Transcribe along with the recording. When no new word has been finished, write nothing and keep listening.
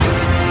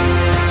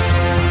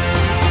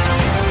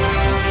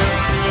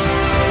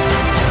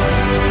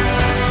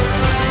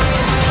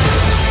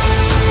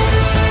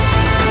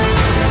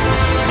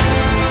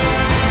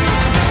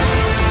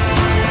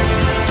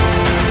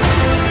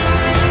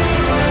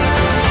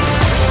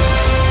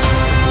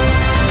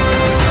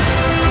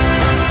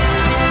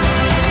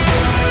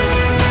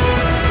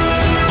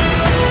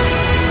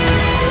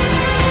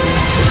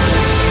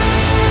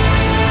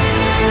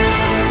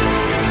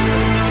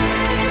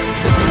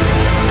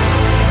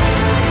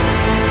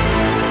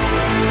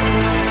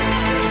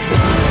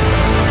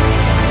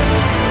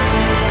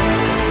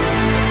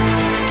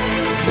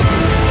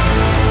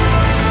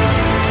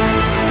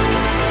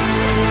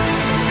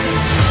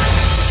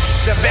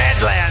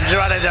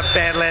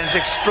Badlands.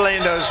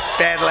 Explain those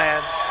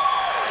Badlands.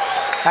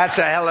 That's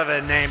a hell of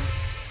a name.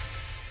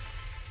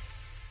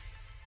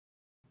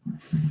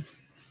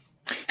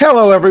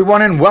 Hello,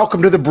 everyone, and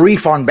welcome to the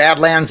Brief on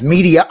Badlands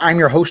Media. I'm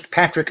your host,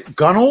 Patrick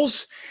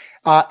Gunnels.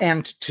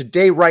 And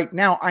today, right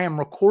now, I am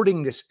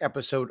recording this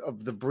episode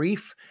of The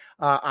Brief.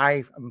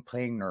 I am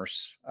playing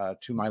nurse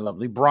to my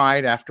lovely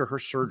bride after her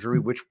surgery,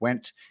 which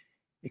went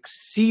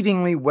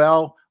exceedingly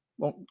well.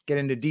 Won't get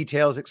into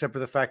details except for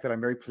the fact that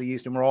I'm very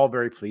pleased, and we're all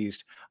very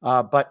pleased.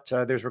 But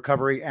there's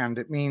recovery, and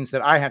it means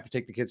that I have to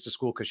take the kids to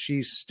school because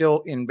she's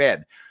still in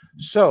bed.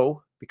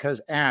 So,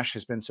 because Ash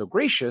has been so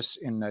gracious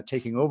in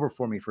taking over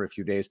for me for a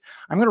few days,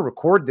 I'm going to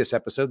record this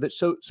episode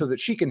so that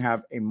she can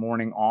have a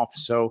morning off.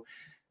 So,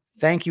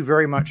 thank you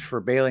very much for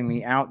bailing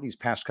me out these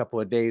past couple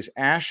of days,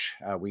 Ash.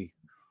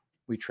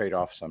 We trade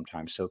off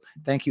sometimes. So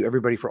thank you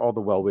everybody for all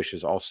the well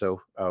wishes. Also,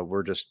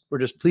 we're just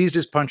pleased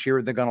as punch here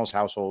in the Gunnels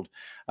household.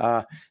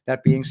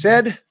 That being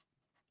said,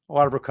 a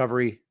lot of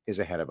recovery is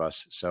ahead of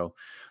us. So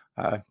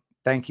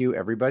thank you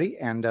everybody.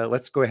 And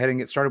let's go ahead and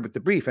get started with the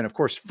brief. And of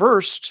course,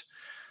 first,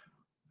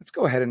 let's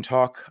go ahead and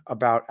talk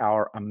about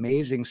our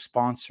amazing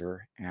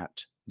sponsor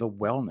at The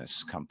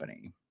Wellness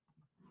Company.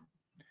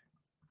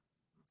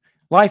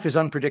 Life is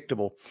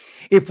unpredictable.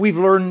 If we've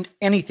learned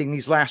anything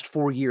these last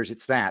 4 years,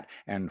 it's that.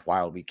 And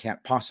while we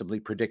can't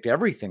possibly predict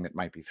everything that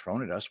might be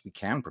thrown at us, we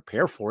can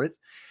prepare for it.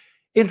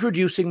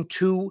 Introducing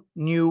 2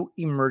 new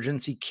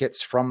emergency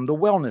kits from the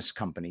Wellness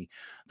Company.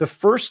 The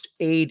First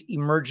Aid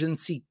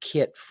Emergency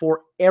Kit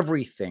for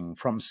everything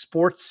from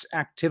sports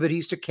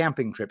activities to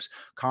camping trips.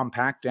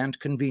 Compact and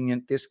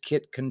convenient, this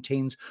kit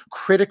contains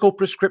critical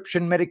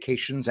prescription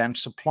medications and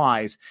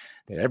supplies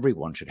that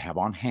everyone should have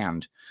on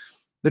hand.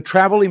 The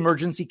Travel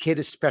Emergency Kit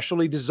is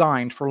specially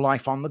designed for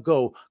life on the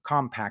go,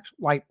 compact,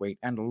 lightweight,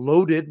 and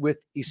loaded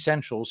with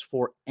essentials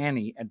for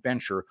any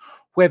adventure,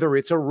 whether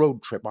it's a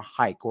road trip, a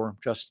hike, or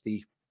just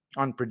the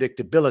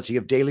unpredictability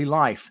of daily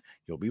life.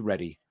 You'll be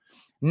ready.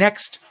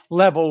 Next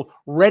level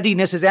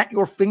readiness is at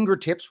your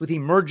fingertips with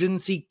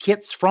emergency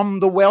kits from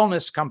the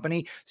Wellness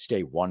Company.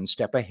 Stay one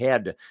step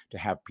ahead to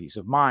have peace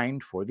of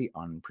mind for the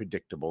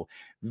unpredictable.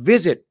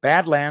 Visit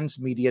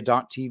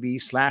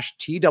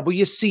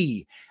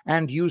badlandsmedia.tv/TWC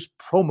and use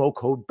promo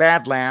code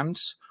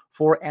Badlands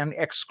for an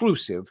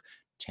exclusive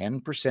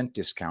 10%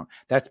 discount.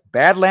 That's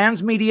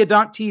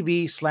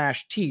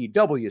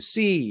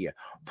badlandsmedia.tv/TWC.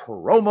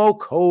 Promo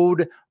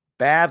code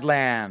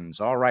Badlands.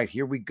 All right,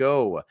 here we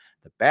go.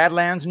 The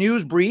Badlands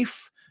News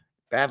Brief,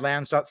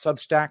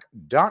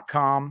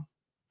 badlands.substack.com,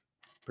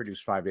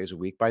 produced 5 days a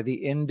week by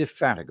the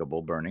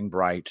indefatigable Burning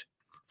Bright.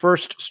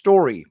 First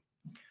story: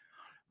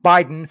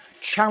 Biden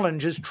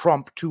challenges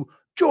Trump to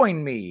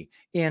join me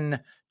in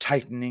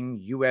tightening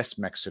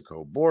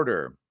U.S.-Mexico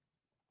border.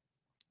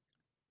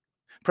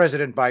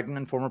 President Biden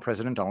and former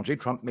President Donald J.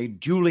 Trump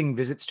made dueling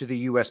visits to the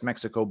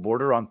U.S.-Mexico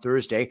border on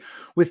Thursday,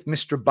 with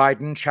Mr.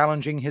 Biden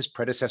challenging his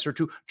predecessor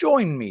to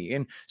join me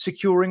in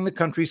securing the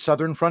country's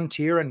southern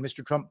frontier and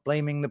Mr. Trump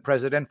blaming the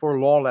president for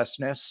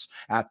lawlessness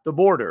at the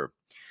border.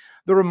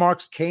 The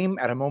remarks came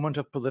at a moment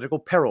of political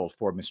peril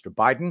for Mr.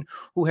 Biden,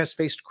 who has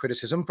faced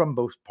criticism from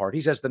both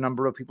parties as the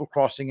number of people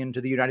crossing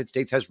into the United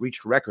States has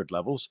reached record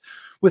levels,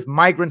 with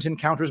migrant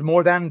encounters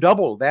more than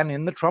double than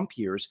in the Trump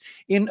years.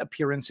 In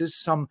appearances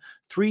some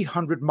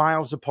 300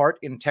 miles apart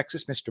in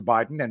Texas, Mr.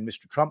 Biden and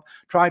Mr. Trump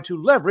tried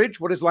to leverage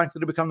what is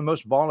likely to become the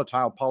most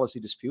volatile policy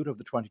dispute of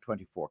the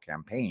 2024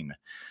 campaign.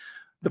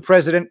 The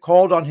president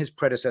called on his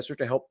predecessor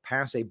to help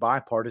pass a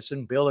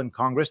bipartisan bill in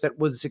Congress that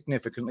would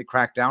significantly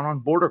crack down on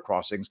border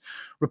crossings.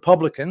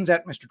 Republicans,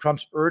 at Mr.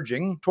 Trump's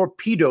urging,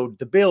 torpedoed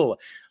the bill,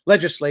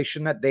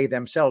 legislation that they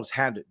themselves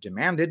had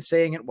demanded,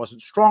 saying it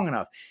wasn't strong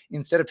enough.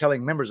 Instead of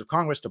telling members of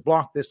Congress to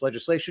block this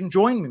legislation,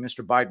 join me,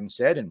 Mr. Biden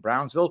said, in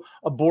Brownsville,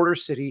 a border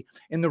city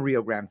in the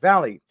Rio Grande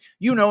Valley.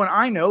 You know, and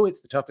I know,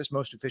 it's the toughest,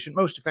 most efficient,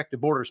 most effective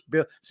border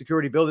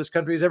security bill this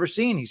country has ever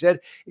seen, he said.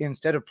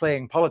 Instead of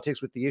playing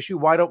politics with the issue,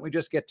 why don't we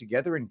just get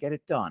together and get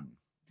it done?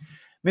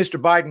 Mr.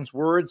 Biden's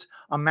words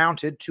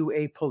amounted to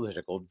a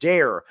political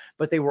dare,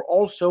 but they were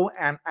also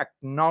an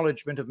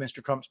acknowledgement of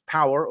Mr. Trump's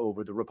power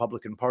over the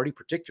Republican Party,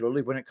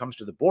 particularly when it comes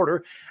to the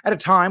border, at a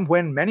time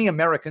when many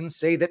Americans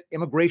say that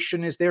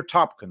immigration is their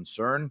top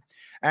concern,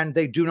 and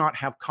they do not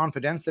have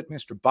confidence that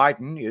Mr.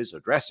 Biden is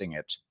addressing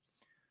it.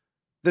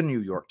 The New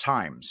York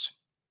Times.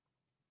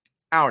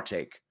 Our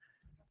take: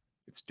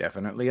 it's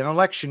definitely an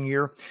election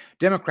year.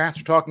 Democrats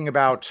are talking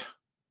about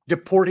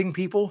deporting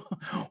people,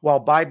 while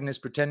Biden is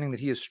pretending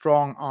that he is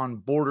strong on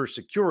border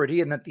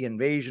security and that the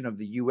invasion of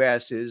the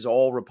U.S. is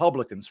all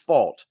Republicans'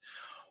 fault.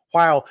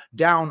 While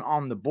down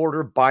on the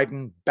border,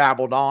 Biden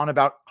babbled on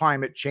about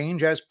climate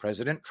change as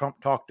President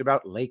Trump talked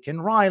about Lake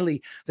and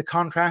Riley. The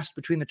contrast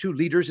between the two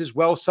leaders is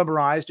well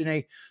summarized in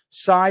a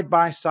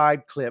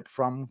side-by-side clip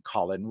from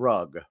Colin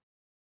Rugg.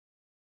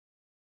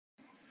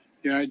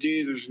 The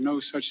idea there's no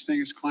such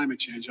thing as climate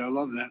change. I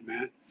love that,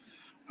 man.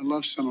 I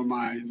love some of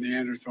my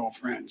Neanderthal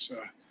friends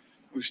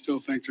who still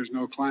think there's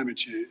no climate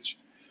change.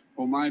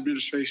 Well, my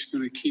administration is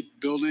going to keep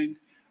building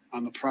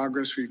on the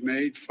progress we've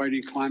made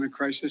fighting climate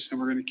crisis, and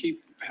we're going to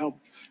keep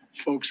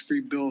folks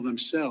rebuild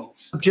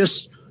themselves.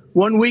 Just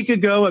 1 week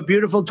ago, a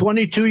beautiful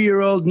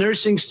 22-year-old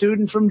nursing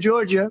student from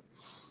Georgia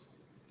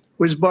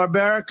was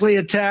barbarically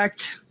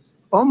attacked,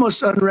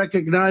 almost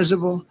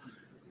unrecognizable,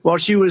 while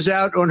she was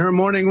out on her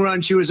morning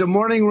run. She was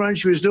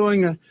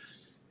doing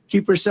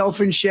keep herself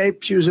in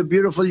shape. She was a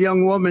beautiful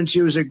young woman.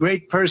 She was a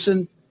great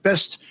person,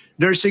 best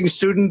nursing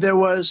student there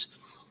was.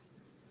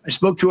 I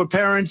spoke to her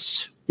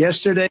parents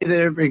yesterday.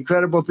 They're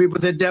incredible people.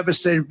 They're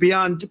devastated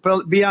beyond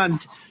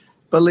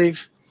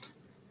belief.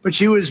 But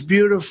she was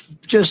beautiful,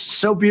 just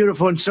so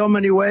beautiful in so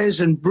many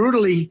ways, and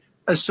brutally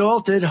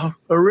assaulted,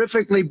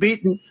 horrifically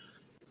beaten,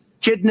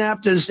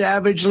 kidnapped, and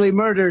savagely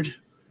murdered.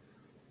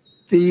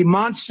 The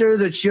monster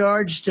that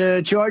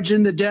charged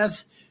in the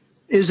death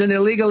is an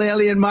illegal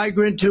alien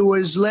migrant who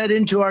was led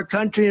into our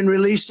country and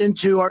released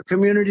into our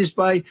communities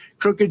by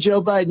crooked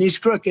Joe Biden. He's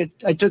crooked.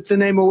 I took the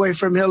name away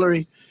from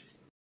Hillary.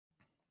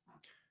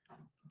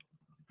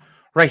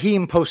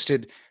 Raheem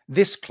posted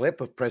this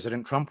clip of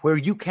President Trump where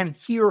you can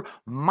hear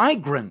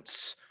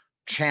migrants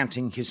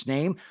chanting his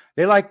name.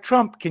 They like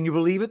Trump. Can you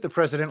believe it? The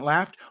president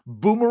laughed.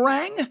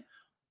 Boomerang?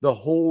 The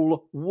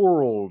whole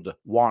world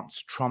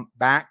wants Trump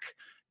back.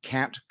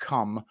 Can't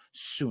come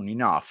soon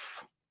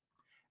enough.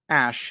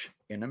 Ash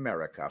in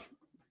America.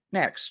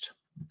 Next.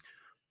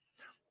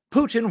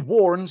 Putin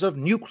warns of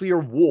nuclear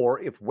war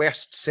if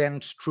West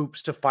sends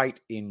troops to fight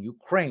in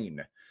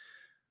Ukraine.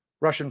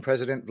 Russian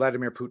President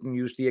Vladimir Putin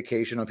used the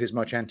occasion of his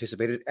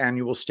much-anticipated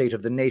annual State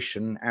of the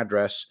Nation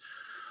address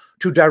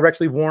to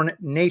directly warn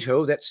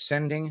NATO that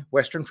sending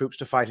Western troops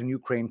to fight in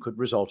Ukraine could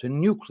result in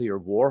nuclear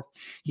war.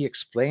 He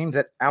explained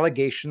that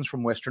allegations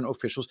from Western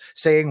officials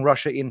saying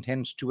Russia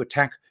intends to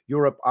attack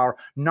Europe are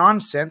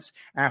nonsense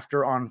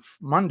after on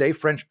Monday,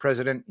 French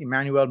President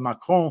Emmanuel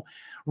Macron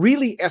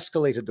really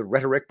escalated the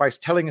rhetoric by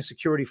telling a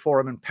security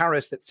forum in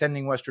Paris that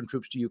sending Western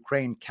troops to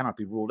Ukraine cannot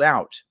be ruled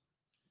out.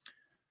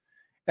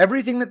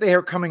 Everything that they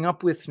are coming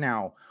up with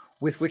now,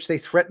 with which they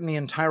threaten the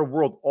entire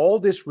world, all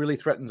this really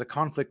threatens a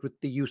conflict with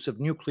the use of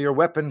nuclear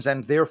weapons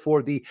and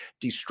therefore the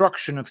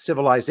destruction of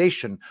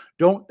civilization.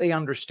 Don't they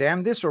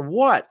understand this or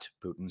what?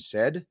 Putin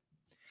said.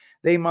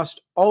 They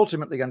must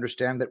ultimately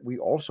understand that we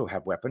also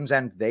have weapons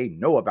and they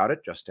know about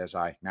it, just as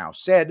I now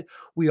said.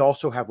 We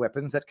also have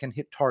weapons that can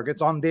hit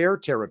targets on their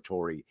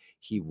territory,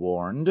 he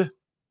warned.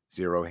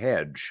 Zero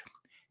hedge.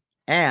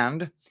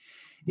 And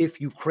if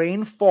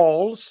Ukraine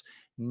falls,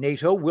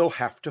 NATO will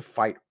have to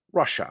fight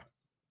Russia.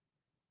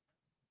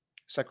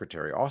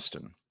 Secretary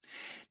Austin.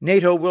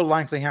 NATO will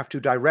likely have to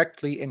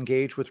directly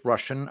engage with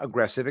Russian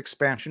aggressive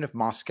expansion if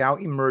Moscow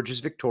emerges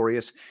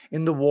victorious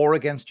in the war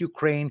against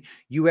Ukraine,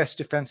 U.S.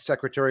 Defense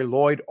Secretary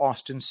Lloyd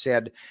Austin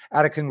said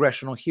at a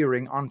congressional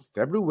hearing on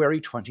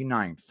February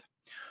 29th.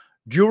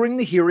 During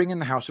the hearing in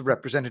the House of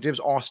Representatives,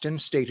 Austin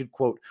stated,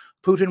 quote,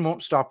 Putin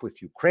won't stop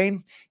with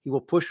Ukraine. He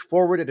will push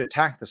forward and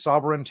attack the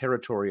sovereign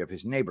territory of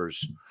his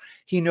neighbors.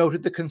 He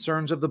noted the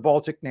concerns of the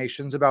Baltic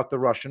nations about the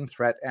Russian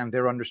threat and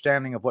their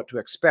understanding of what to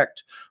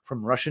expect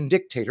from Russian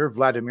dictator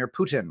Vladimir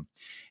Putin.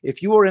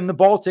 If you are in the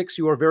Baltics,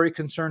 you are very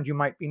concerned you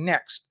might be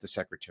next, the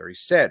secretary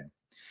said.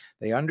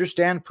 They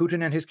understand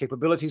Putin and his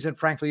capabilities, and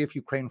frankly, if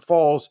Ukraine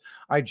falls,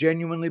 I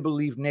genuinely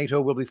believe NATO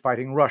will be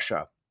fighting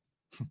Russia.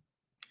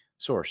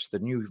 Source, the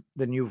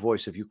new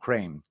voice of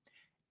Ukraine.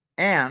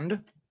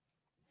 And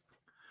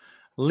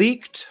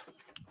leaked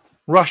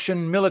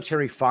Russian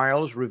military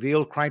files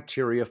reveal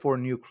criteria for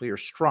nuclear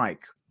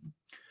strike.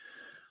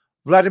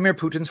 Vladimir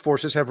Putin's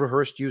forces have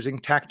rehearsed using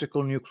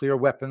tactical nuclear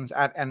weapons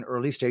at an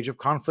early stage of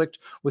conflict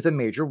with a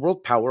major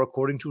world power,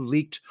 according to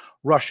leaked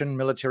Russian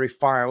military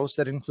files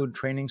that include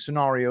training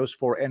scenarios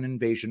for an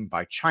invasion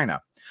by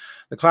China.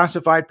 The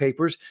classified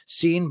papers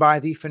seen by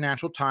the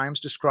Financial Times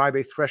describe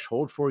a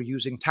threshold for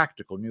using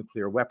tactical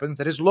nuclear weapons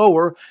that is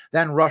lower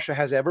than Russia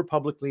has ever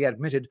publicly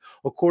admitted,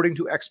 according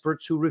to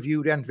experts who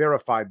reviewed and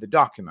verified the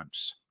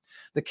documents.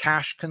 The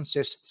cache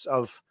consists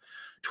of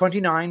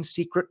 29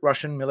 secret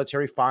Russian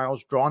military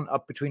files drawn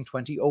up between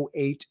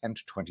 2008 and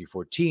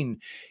 2014,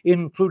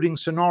 including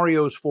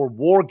scenarios for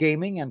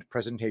wargaming and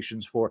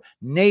presentations for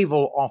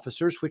naval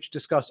officers which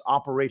discuss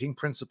operating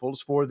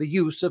principles for the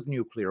use of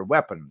nuclear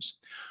weapons.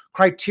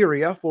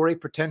 Criteria for a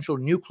potential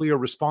nuclear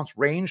response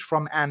range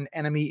from an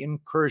enemy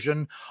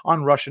incursion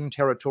on Russian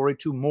territory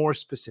to more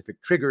specific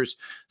triggers,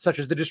 such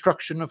as the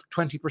destruction of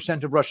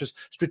 20% of Russia's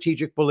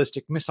strategic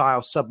ballistic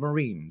missile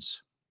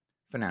submarines.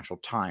 Financial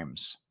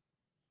Times.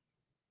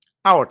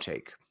 Our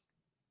take.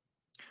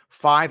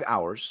 5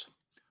 hours,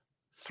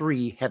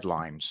 3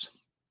 headlines.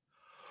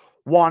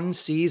 One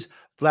sees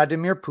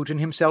Vladimir Putin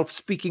himself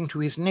speaking to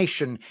his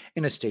nation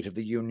in a State of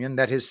the Union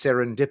that is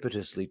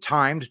serendipitously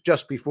timed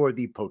just before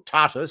the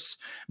POTUS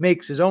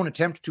makes his own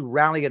attempt to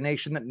rally a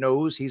nation that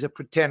knows he's a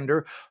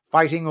pretender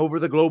fighting over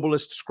the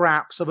globalist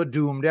scraps of a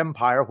doomed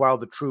empire while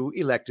the true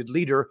elected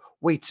leader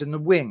waits in the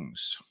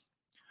wings.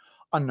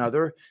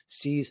 Another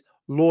sees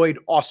Lloyd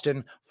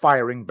Austin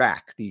firing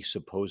back, the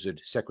supposed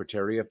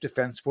Secretary of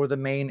Defense for the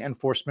main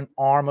enforcement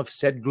arm of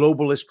said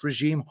globalist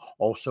regime,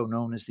 also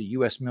known as the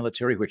U.S.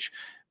 military, which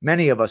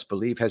many of us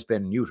believe has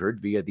been neutered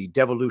via the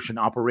devolution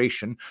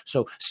operation.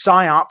 So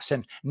psyops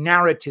and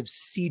narrative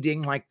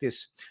seeding like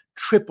this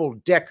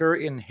triple-decker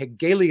in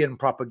Hegelian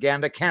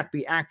propaganda can't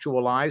be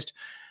actualized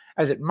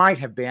as it might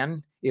have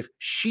been if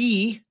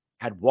she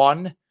had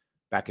won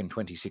back in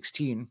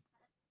 2016.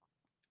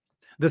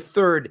 The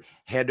third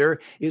header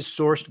is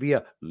sourced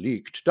via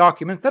leaked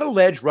documents that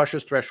allege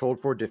Russia's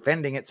threshold for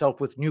defending itself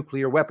with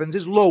nuclear weapons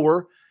is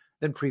lower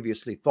than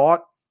previously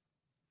thought.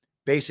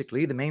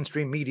 Basically, the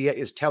mainstream media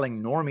is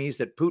telling normies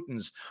that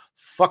Putin's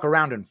fuck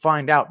around and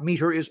find out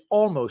meter is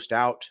almost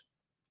out.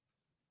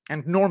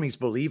 And normies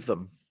believe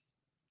them.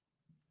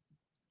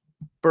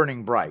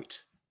 Burning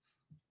bright.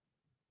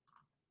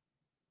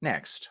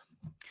 Next.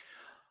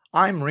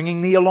 I'm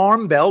ringing the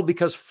alarm bell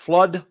because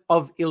flood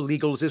of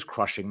illegals is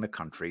crushing the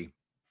country.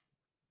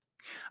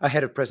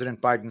 Ahead of President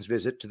Biden's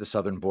visit to the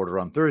southern border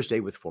on Thursday,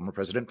 with former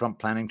President Trump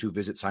planning to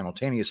visit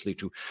simultaneously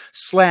to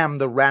slam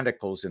the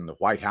radicals in the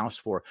White House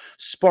for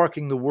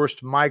sparking the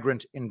worst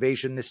migrant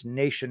invasion this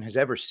nation has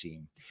ever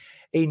seen,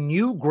 a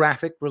new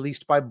graphic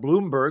released by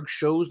Bloomberg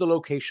shows the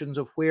locations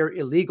of where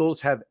illegals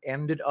have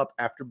ended up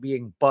after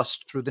being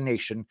bussed through the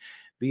nation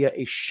via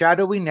a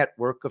shadowy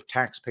network of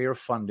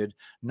taxpayer-funded,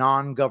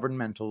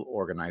 non-governmental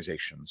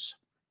organizations.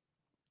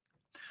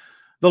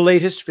 The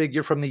latest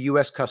figure from the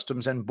U.S.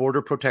 Customs and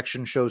Border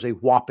Protection shows a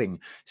whopping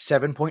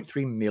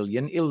 7.3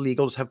 million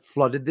illegals have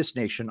flooded this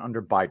nation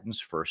under Biden's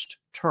first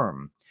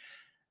term.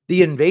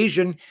 The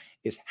invasion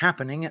is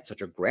happening at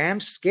such a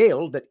grand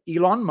scale that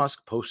Elon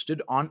Musk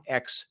posted on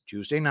X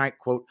Tuesday night,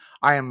 quote,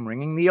 "I am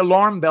ringing the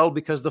alarm bell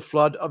because the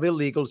flood of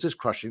illegals is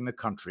crushing the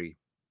country."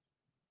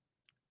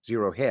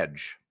 Zero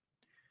hedge.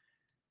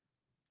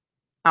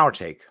 Our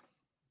take.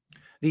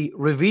 The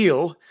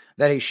reveal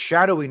that a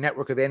shadowy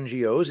network of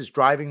NGOs is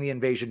driving the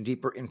invasion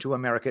deeper into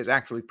America is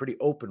actually pretty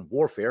open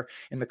warfare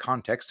in the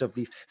context of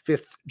the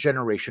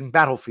fifth-generation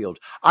battlefield.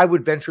 I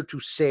would venture to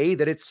say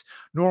that it's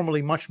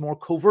normally much more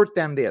covert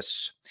than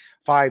this.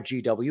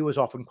 5GW is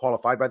often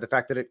qualified by the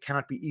fact that it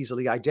cannot be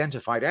easily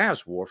identified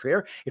as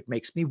warfare. It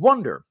makes me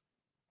wonder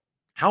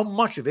how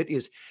much of it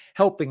is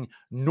helping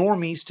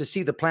normies to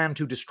see the plan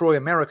to destroy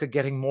America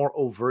getting more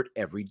overt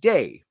every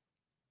day.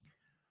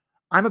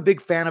 I'm a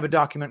big fan of a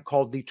document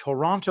called the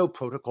Toronto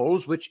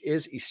Protocols, which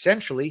is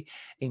essentially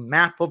a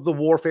map of the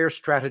warfare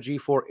strategy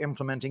for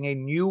implementing a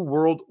new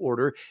world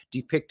order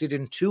depicted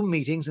in two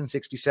meetings in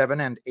 67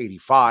 and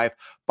 85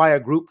 by a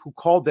group who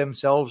called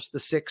themselves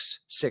the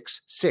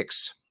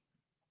 666.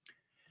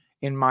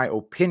 In my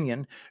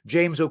opinion,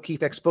 James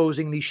O'Keefe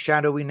exposing the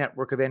shadowy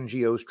network of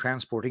NGOs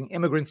transporting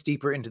immigrants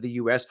deeper into the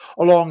U.S.,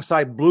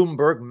 alongside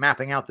Bloomberg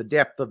mapping out the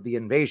depth of the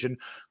invasion,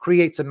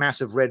 creates a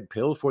massive red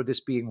pill for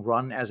this being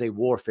run as a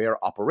warfare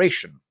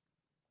operation.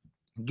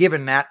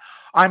 Given that,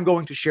 I'm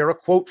going to share a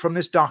quote from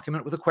this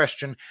document with a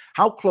question: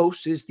 how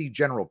close is the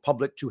general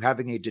public to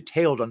having a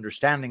detailed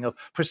understanding of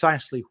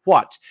precisely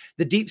what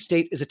the deep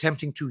state is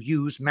attempting to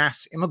use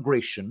mass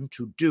immigration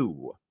to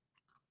do?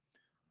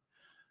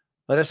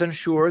 Let us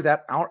ensure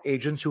that our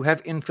agents who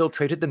have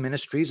infiltrated the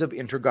ministries of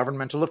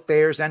intergovernmental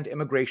affairs and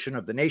immigration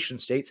of the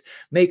nation-states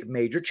make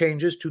major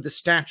changes to the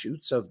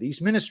statutes of these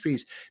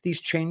ministries.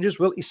 These changes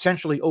will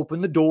essentially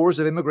open the doors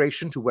of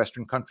immigration to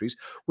Western countries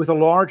with a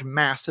large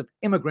mass of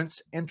immigrants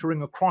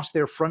entering across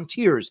their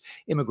frontiers,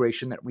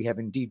 immigration that we have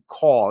indeed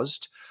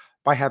caused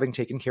by having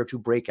taken care to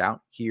break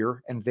out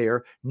here and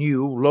there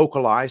new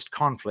localized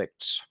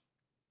conflicts.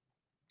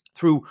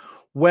 Through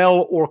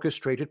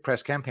well-orchestrated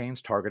press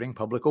campaigns targeting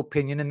public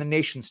opinion in the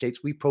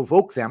nation-states, we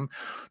provoke them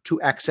to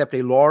accept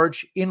a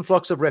large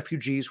influx of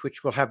refugees,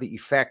 which will have the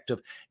effect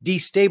of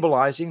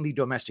destabilizing the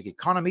domestic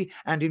economy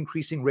and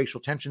increasing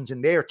racial tensions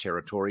in their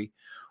territory.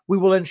 We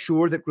will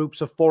ensure that groups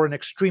of foreign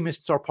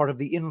extremists are part of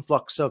the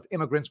influx of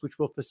immigrants, which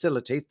will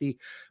facilitate the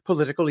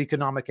political,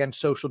 economic, and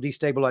social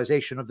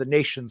destabilization of the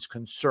nations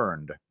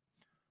concerned.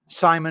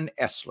 Simon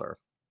Esler.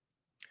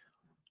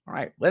 All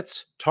right,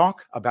 let's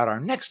talk about our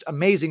next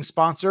amazing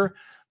sponsor,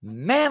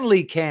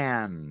 Manly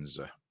Cans.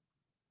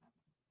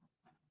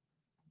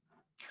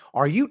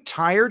 Are you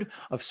tired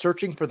of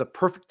searching for the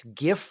perfect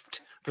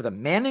gift for the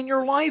man in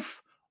your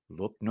life?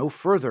 Look no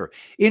further.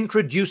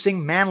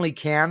 Introducing Manly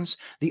Cans,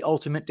 the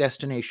ultimate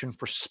destination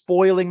for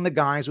spoiling the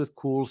guys with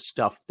cool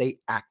stuff they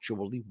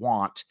actually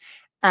want.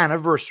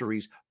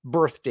 Anniversaries,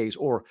 birthdays,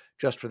 or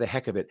just for the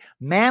heck of it.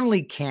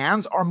 Manly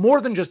Cans are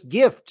more than just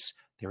gifts.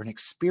 They're an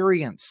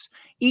experience.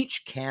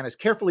 Each can is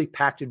carefully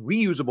packed in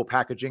reusable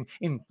packaging,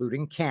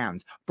 including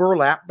cans,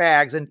 burlap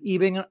bags, and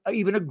even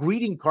a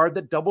greeting card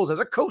that doubles as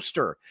a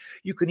coaster.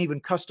 You can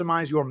even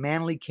customize your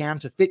Manly can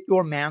to fit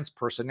your man's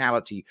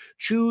personality.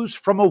 Choose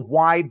from a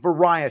wide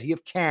variety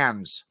of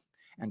cans.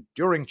 and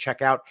during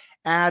checkout,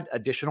 add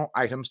additional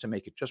items to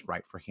make it just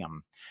right for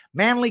him.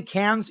 Manly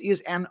Cans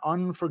is an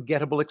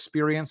unforgettable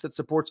experience that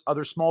supports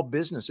other small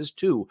businesses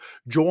too.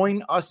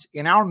 Join us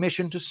in our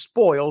mission to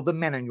spoil the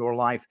men in your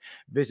life.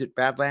 Visit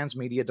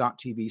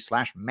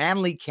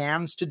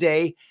badlandsmedia.tv/manlycans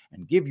today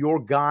and give your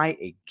guy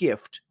a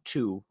gift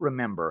to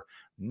remember.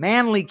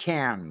 Manly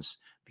Cans,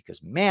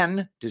 because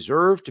men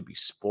deserve to be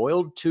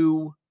spoiled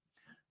too.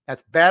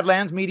 That's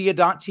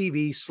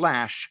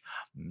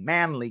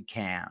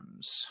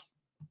badlandsmedia.tv/manlycans.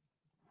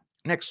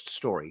 Next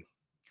story.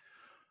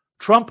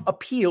 Trump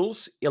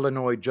appeals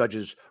Illinois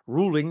judge's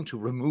ruling to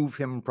remove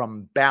him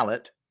from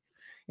ballot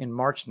in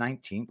March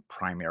 19th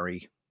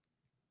primary.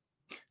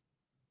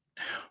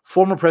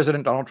 Former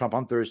President Donald Trump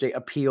on Thursday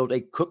appealed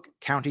a Cook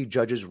County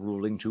judge's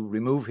ruling to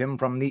remove him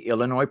from the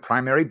Illinois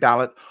primary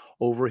ballot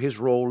over his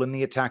role in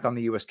the attack on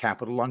the U.S.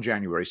 Capitol on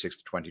January 6,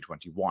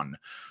 2021.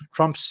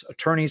 Trump's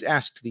attorneys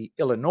asked the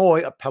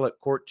Illinois appellate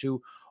court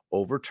to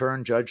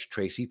overturn Judge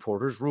Tracy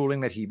Porter's ruling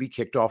that he be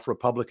kicked off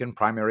Republican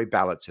primary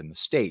ballots in the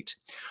state.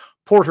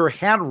 Porter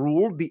had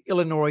ruled the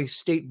Illinois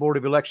State Board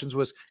of Elections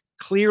was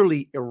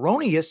clearly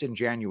erroneous in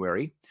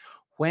January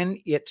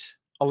when it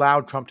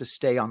allowed Trump to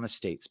stay on the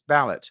state's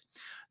ballot.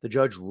 The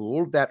judge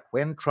ruled that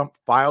when Trump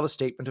filed a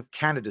statement of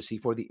candidacy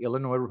for the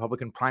Illinois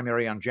Republican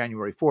primary on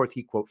January 4th,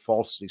 he, quote,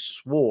 falsely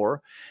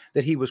swore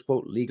that he was,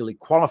 quote, legally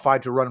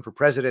qualified to run for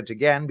president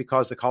again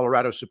because the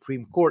Colorado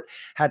Supreme Court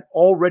had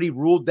already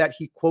ruled that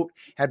he, quote,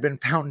 had been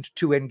found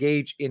to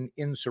engage in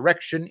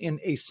insurrection in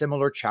a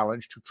similar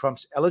challenge to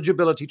Trump's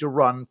eligibility to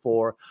run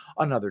for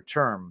another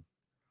term.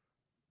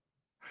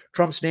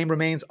 Trump's name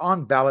remains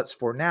on ballots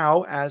for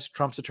now as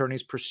Trump's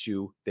attorneys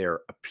pursue their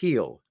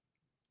appeal.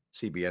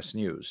 CBS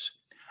News.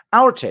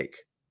 Our take.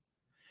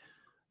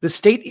 The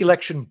state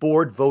election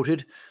board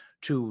voted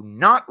to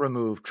not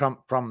remove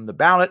Trump from the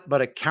ballot,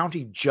 but a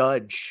county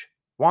judge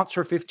wants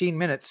her 15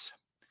 minutes.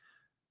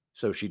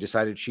 So she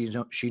decided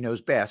she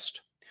knows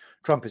best.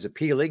 Trump is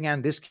appealing,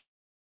 and this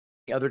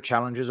other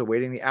challenges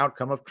awaiting the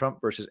outcome of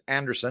Trump versus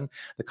Anderson,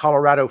 the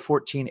Colorado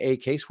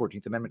 14A case,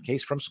 14th Amendment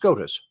case from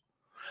SCOTUS.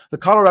 The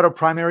Colorado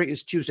primary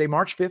is Tuesday,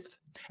 March 5th,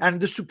 and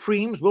the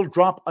Supremes will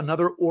drop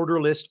another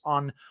order list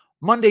on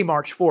Monday,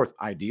 March 4th.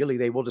 Ideally,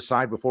 they will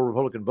decide before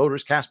Republican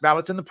voters cast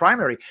ballots in the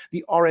primary.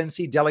 The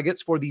RNC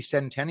delegates for the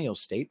Centennial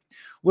State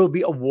will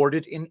be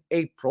awarded in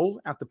April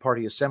at the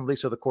party assembly,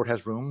 so the court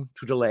has room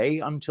to delay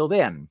until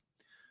then.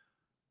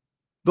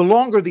 The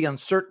longer the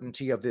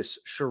uncertainty of this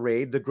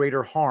charade, the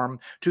greater harm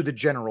to the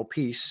general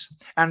peace,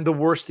 and the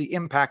worse the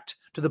impact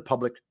to the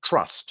public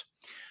trust.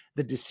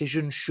 The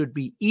decision should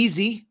be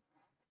easy.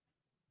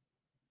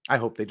 I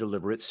hope they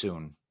deliver it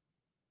soon.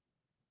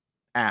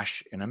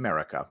 Ash in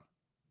America.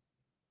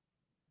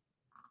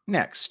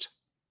 Next.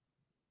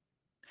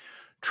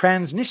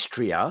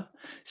 Transnistria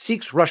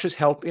seeks Russia's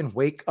help in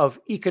wake of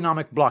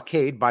economic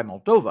blockade by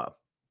Moldova.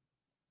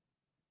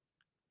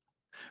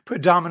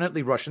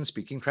 Predominantly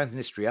Russian-speaking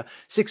Transnistria,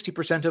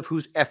 60% of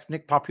whose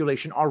ethnic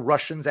population are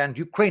Russians and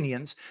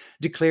Ukrainians,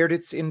 declared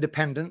its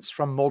independence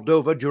from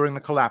Moldova during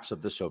the collapse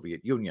of the Soviet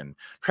Union.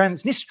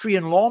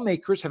 Transnistrian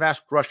lawmakers have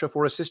asked Russia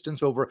for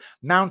assistance over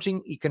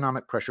mounting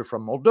economic pressure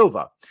from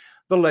Moldova.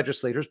 The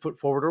legislators put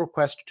forward a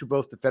request to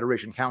both the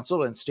Federation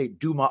Council and State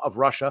Duma of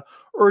Russia,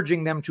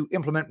 urging them to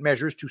implement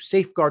measures to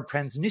safeguard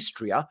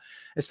Transnistria,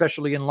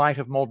 especially in light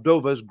of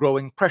Moldova's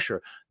growing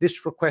pressure.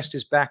 This request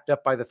is backed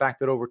up by the fact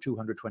that over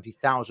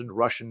 220,000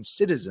 Russian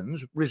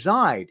citizens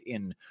reside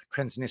in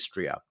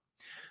Transnistria.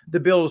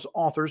 The bill's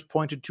authors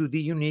pointed to the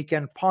unique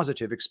and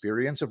positive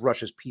experience of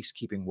Russia's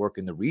peacekeeping work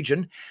in the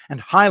region and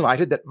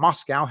highlighted that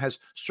Moscow has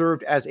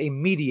served as a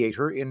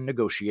mediator in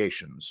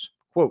negotiations.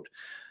 Quote,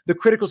 "The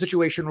critical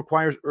situation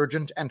requires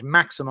urgent and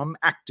maximum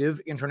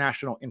active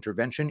international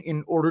intervention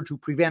in order to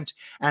prevent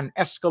an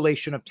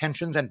escalation of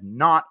tensions and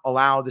not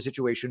allow the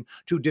situation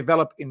to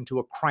develop into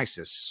a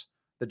crisis,"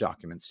 the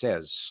document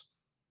says.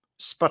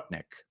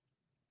 Sputnik.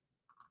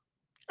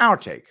 Our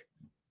take.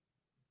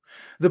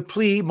 The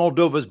plea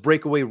Moldova's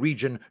breakaway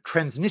region,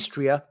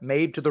 Transnistria,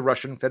 made to the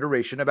Russian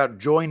Federation about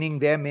joining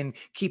them in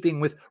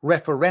keeping with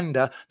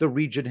referenda the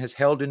region has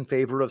held in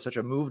favor of such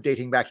a move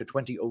dating back to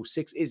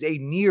 2006 is a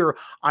near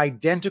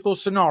identical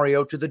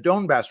scenario to the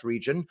Donbas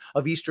region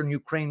of eastern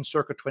Ukraine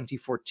circa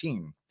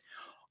 2014.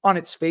 On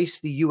its face,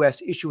 the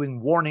U.S. issuing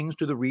warnings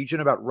to the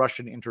region about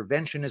Russian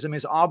interventionism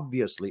is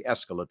obviously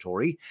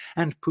escalatory,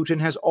 and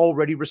Putin has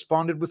already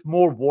responded with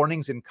more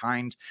warnings in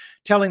kind,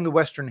 telling the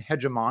Western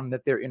hegemon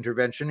that their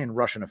intervention in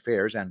Russian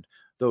affairs, and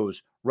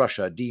those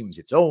Russia deems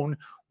its own,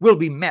 will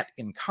be met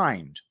in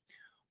kind.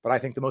 But I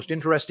think the most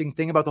interesting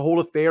thing about the whole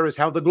affair is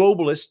how the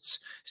globalists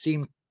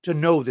seem to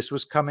know this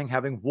was coming,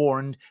 having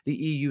warned the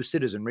EU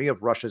citizenry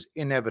of Russia's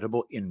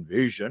inevitable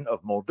invasion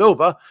of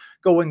Moldova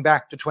going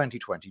back to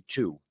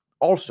 2022.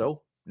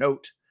 Also,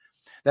 note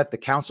that the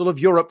Council of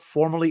Europe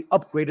formally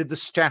upgraded the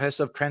status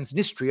of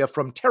Transnistria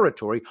from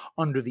territory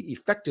under the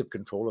effective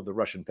control of the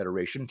Russian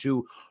Federation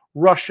to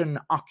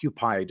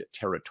Russian-occupied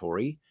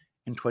territory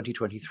in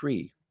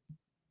 2023.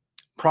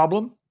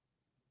 Problem?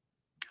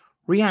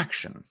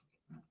 Reaction.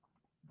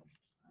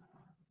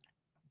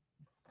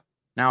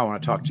 Now I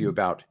want to talk to you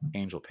about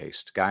Angel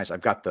Paste. Guys,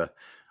 I've got the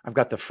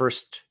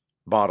first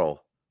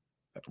bottle.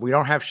 We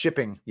don't have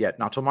shipping yet,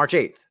 not till March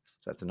 8th.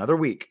 So that's another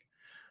week.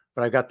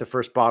 But I got the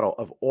first bottle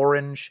of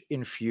orange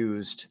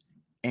infused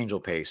Angel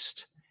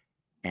Paste.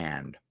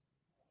 And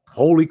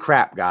holy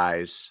crap,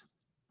 guys.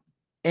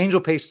 Angel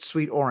Paste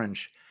Sweet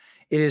Orange.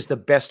 It is the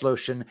best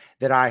lotion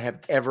that I have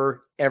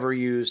ever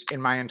used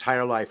in my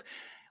entire life.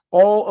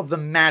 All of the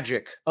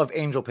magic of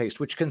Angel Paste,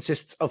 which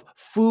consists of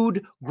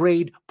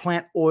food-grade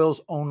plant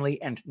oils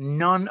only and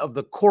none of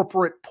the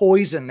corporate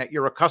poison that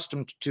you're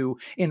accustomed to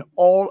in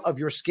all of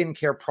your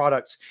skincare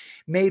products,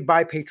 made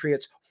by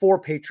Patriots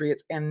for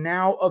Patriots, and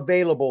now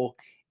available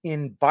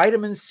in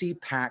vitamin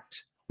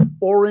C-packed,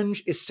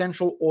 orange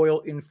essential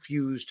oil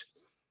infused.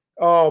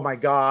 Oh my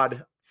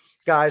God.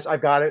 Guys,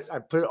 I've got it. I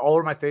put it all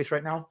over my face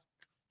right now.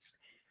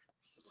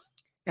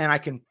 And I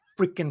can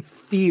freaking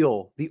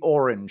feel the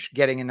orange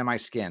getting into my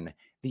skin.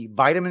 The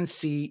vitamin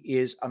C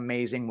is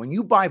amazing. When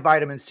you buy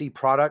vitamin C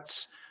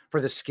products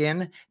for the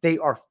skin, they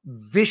are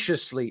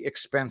viciously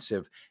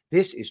expensive.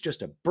 This is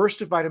just a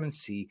burst of vitamin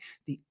C,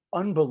 the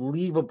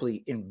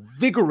unbelievably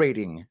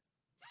invigorating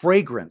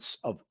fragrance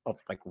of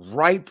like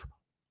ripe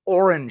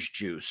orange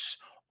juice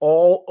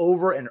all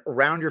over and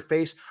around your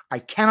face. I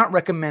cannot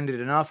recommend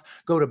it enough.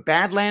 Go to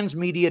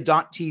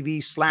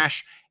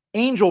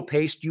badlandsmedia.tv/Angel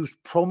Paste. Use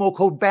promo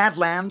code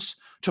Badlands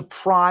to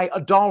pry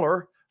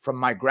 $1 from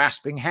my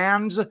grasping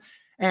hands.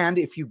 And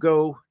if you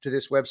go to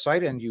this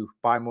website and you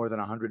buy more than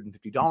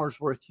 $150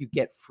 worth, you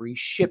get free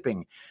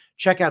shipping.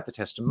 Check out the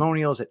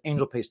testimonials at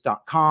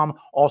angelpaste.com.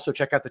 Also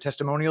check out the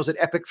testimonials at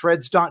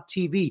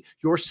epicthreads.tv.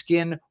 Your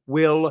skin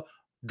will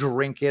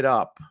drink it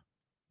up.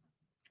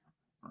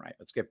 All right,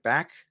 let's get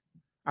back.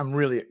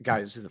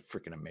 Guys, this is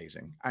freaking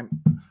amazing.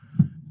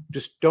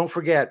 Just don't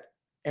forget,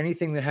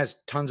 anything that has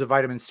tons of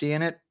vitamin C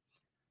in it,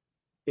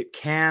 it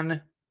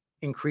can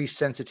increase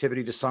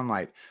sensitivity to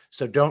sunlight.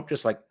 So don't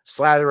just like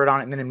slather it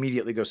on it and then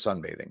immediately go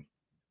sunbathing.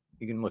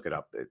 You can look it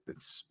up.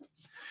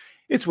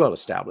 It's well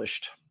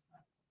established.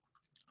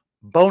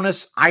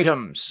 Bonus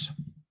items.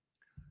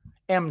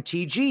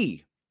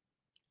 MTG.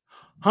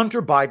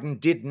 Hunter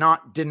Biden did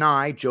not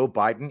deny Joe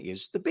Biden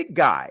is the big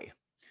guy.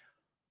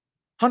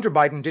 Hunter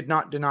Biden did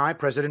not deny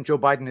President Joe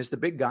Biden is the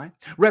big guy.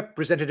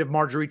 Representative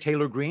Marjorie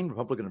Taylor Greene,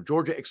 Republican of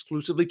Georgia,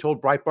 exclusively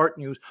told Breitbart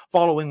News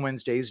following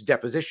Wednesday's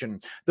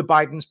deposition. The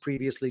Bidens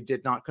previously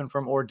did not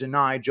confirm or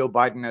deny Joe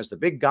Biden as the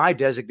big guy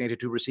designated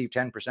to receive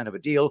 10% of a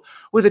deal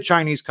with a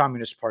Chinese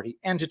Communist Party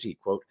entity.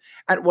 Quote,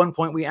 at one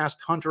point, we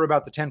asked Hunter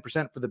about the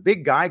 10% for the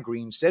big guy.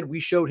 Greene said, we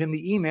showed him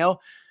the email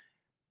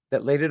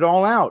that laid it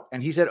all out.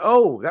 And he said,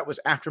 oh, that was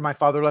after my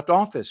father left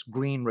office.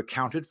 Greene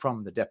recounted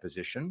from the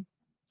deposition.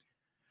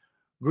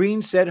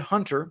 Greene said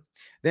Hunter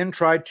then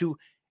tried to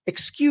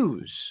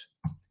excuse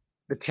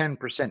the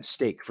 10%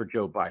 stake for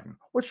Joe Biden.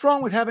 What's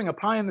wrong with having a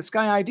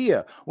pie-in-the-sky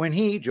idea? When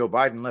Joe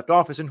Biden, left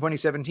office in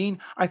 2017,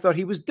 I thought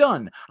he was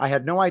done. I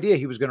had no idea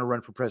he was going to run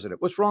for president.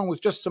 What's wrong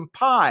with just some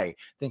pie,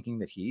 thinking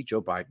that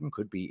Joe Biden,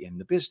 could be in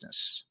the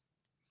business?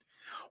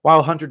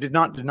 While Hunter did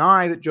not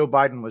deny that Joe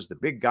Biden was the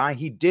big guy,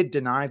 he did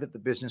deny that the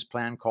business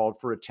plan called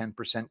for a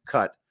 10%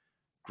 cut,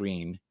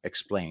 Greene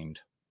explained.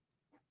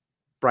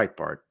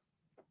 Breitbart.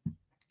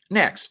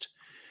 Next,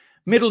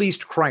 Middle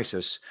East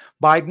crisis.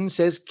 Biden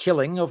says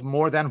killing of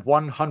more than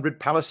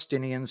 100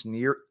 Palestinians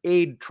near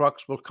aid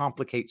trucks will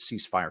complicate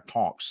ceasefire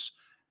talks.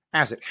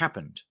 As it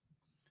happened.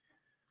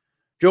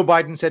 Joe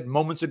Biden said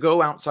moments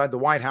ago outside the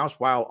White House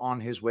while on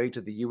his way to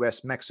the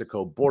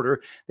U.S.-Mexico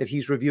border that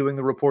he's reviewing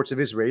the reports of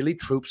Israeli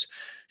troops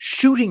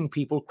shooting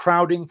people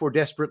crowding for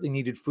desperately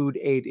needed food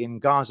aid in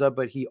Gaza,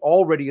 but he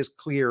already is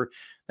clear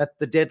that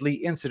the deadly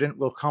incident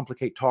will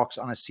complicate talks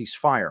on a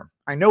ceasefire.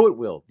 I know it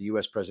will, the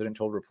U.S. president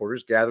told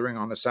reporters gathering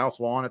on the South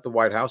Lawn at the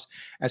White House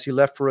as he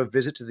left for a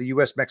visit to the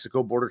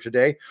U.S.-Mexico border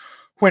today.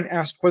 When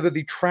asked whether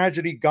the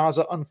tragedy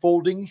Gaza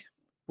unfolding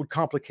would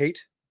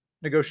complicate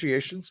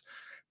negotiations,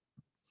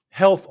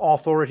 health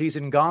authorities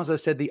in Gaza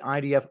said the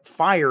IDF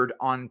fired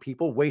on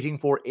people waiting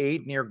for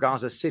aid near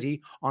Gaza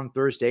City on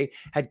Thursday,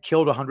 had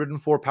killed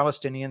 104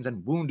 Palestinians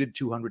and wounded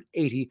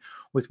 280,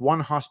 with one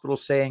hospital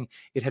saying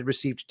it had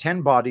received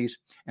 10 bodies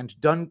and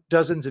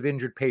dozens of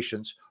injured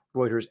patients,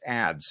 Reuters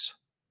adds.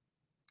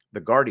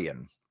 The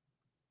Guardian.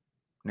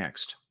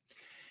 Next.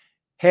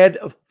 Head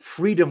of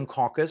Freedom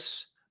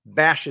Caucus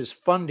bashes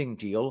funding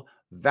deal,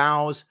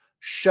 vows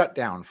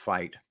shutdown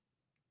fight.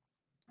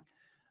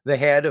 The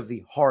head of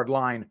the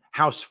hardline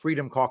House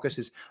Freedom Caucus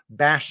is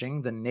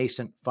bashing the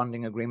nascent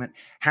funding agreement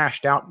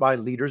hashed out by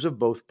leaders of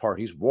both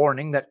parties,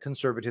 warning that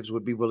conservatives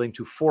would be willing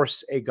to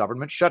force a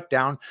government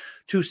shutdown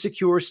to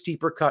secure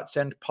steeper cuts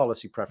and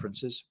policy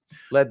preferences.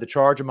 Led the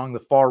charge among the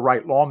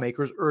far-right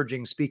lawmakers,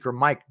 urging Speaker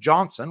Mike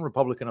Johnson,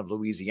 Republican of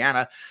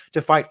Louisiana,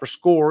 to fight for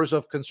scores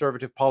of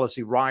conservative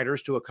policy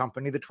riders to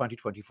accompany the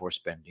 2024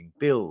 spending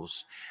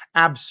bills.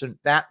 Absent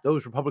that,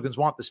 those Republicans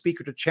want the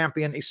Speaker to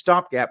champion a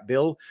stopgap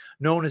bill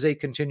known as a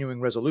Continuing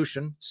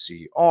Resolution,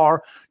 CR,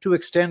 to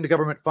extend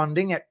government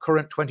funding at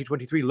current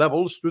 2023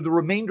 levels through the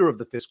remainder of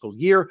the fiscal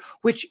year,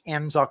 which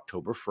ends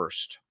October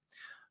 1st.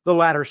 The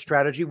latter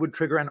strategy would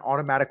trigger an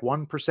automatic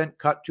 1%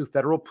 cut to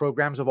federal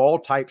programs of all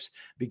types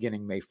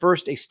beginning May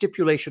 1st, a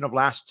stipulation of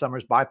last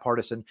summer's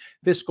bipartisan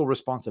Fiscal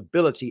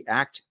Responsibility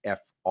Act,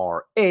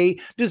 FRA,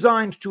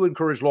 designed to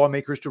encourage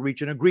lawmakers to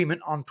reach an agreement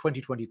on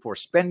 2024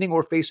 spending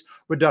or face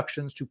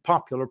reductions to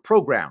popular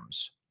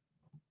programs.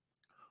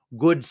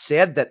 Good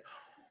said that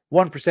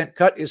 1%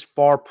 cut is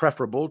far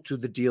preferable to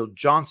the deal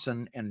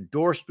Johnson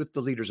endorsed with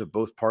the leaders of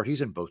both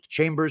parties in both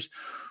chambers,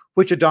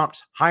 which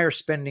adopts higher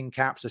spending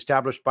caps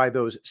established by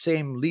those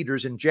same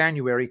leaders in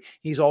January.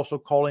 He's also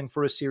calling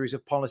for a series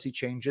of policy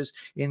changes,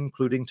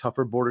 including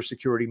tougher border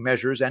security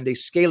measures and a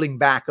scaling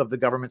back of the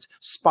government's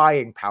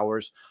spying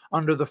powers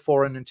under the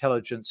Foreign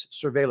Intelligence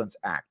Surveillance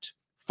Act,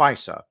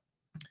 FISA.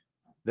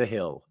 The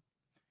Hill.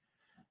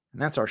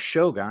 And that's our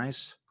show,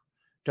 guys.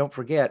 Don't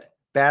forget,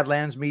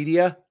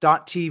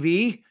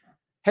 badlandsmedia.tv.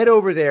 Head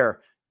over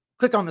there.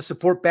 Click on the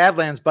Support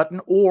Badlands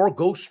button or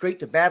go straight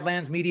to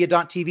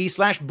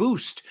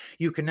badlandsmedia.tv/boost.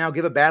 You can now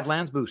give a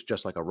Badlands boost,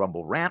 just like a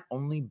Rumble rant,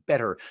 only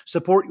better.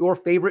 Support your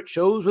favorite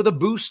shows with a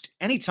boost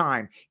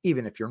anytime,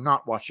 even if you're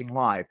not watching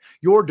live.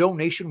 Your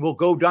donation will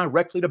go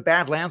directly to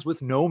Badlands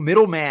with no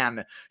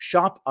middleman.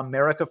 Shop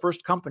America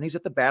First companies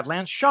at the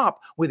Badlands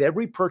shop. With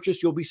every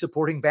purchase, you'll be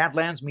supporting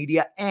Badlands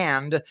Media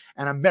and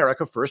an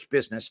America First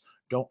business.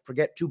 Don't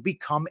forget to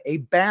become a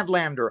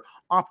Badlander.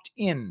 Opt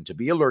in to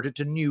be alerted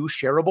to new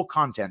shareable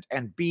content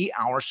and be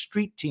our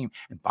street team.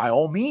 And by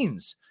all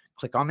means,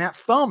 click on that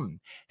thumb.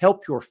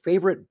 Help your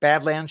favorite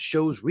Badlands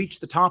shows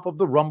reach the top of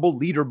the Rumble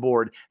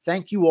leaderboard.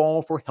 Thank you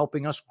all for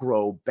helping us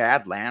grow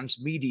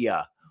Badlands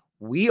Media.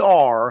 We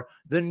are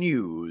the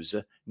news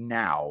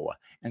now.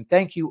 And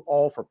thank you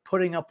all for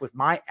putting up with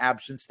my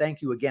absence.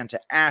 Thank you again to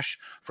Ash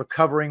for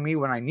covering me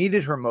when I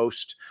needed her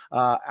most.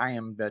 I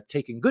am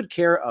taking good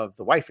care of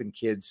the wife and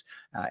kids.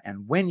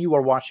 And when you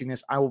are watching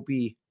this, I will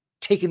be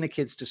taking the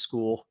kids to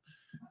school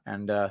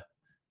and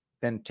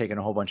then taking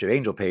a whole bunch of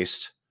angel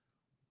paste.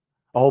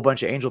 Over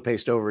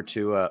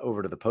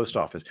to the post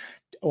office.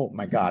 Oh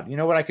my God. You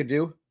know what I could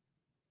do?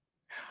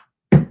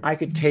 I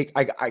could take,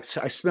 I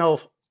still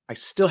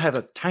have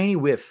a tiny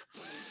whiff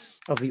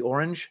of the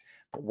orange,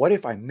 but what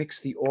if I mix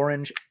the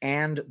orange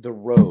and the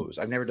rose?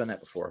 I've never done that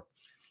before.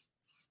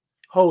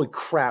 Holy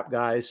crap,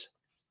 guys.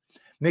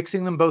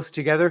 Mixing them both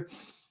together,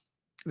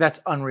 that's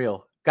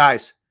unreal.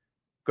 Guys,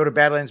 go to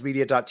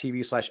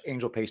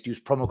badlandsmedia.tv/angelpaste. Use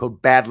promo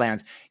code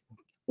BADLANDS.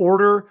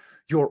 Order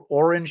your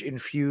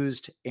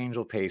orange-infused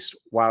angel paste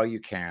while you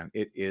can.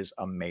 It is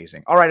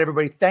amazing. All right,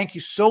 everybody, thank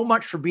you so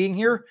much for being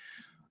here,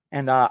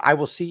 and I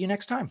will see you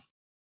next time.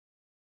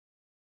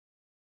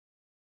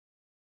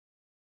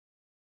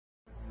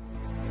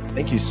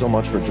 Thank you so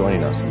much for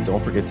joining us, and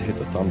don't forget to hit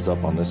the thumbs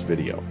up on this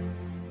video.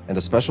 And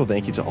a special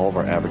thank you to all of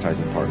our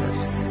advertising partners.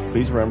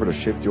 Please remember to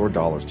shift your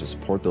dollars to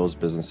support those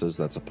businesses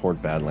that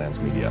support Badlands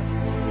Media.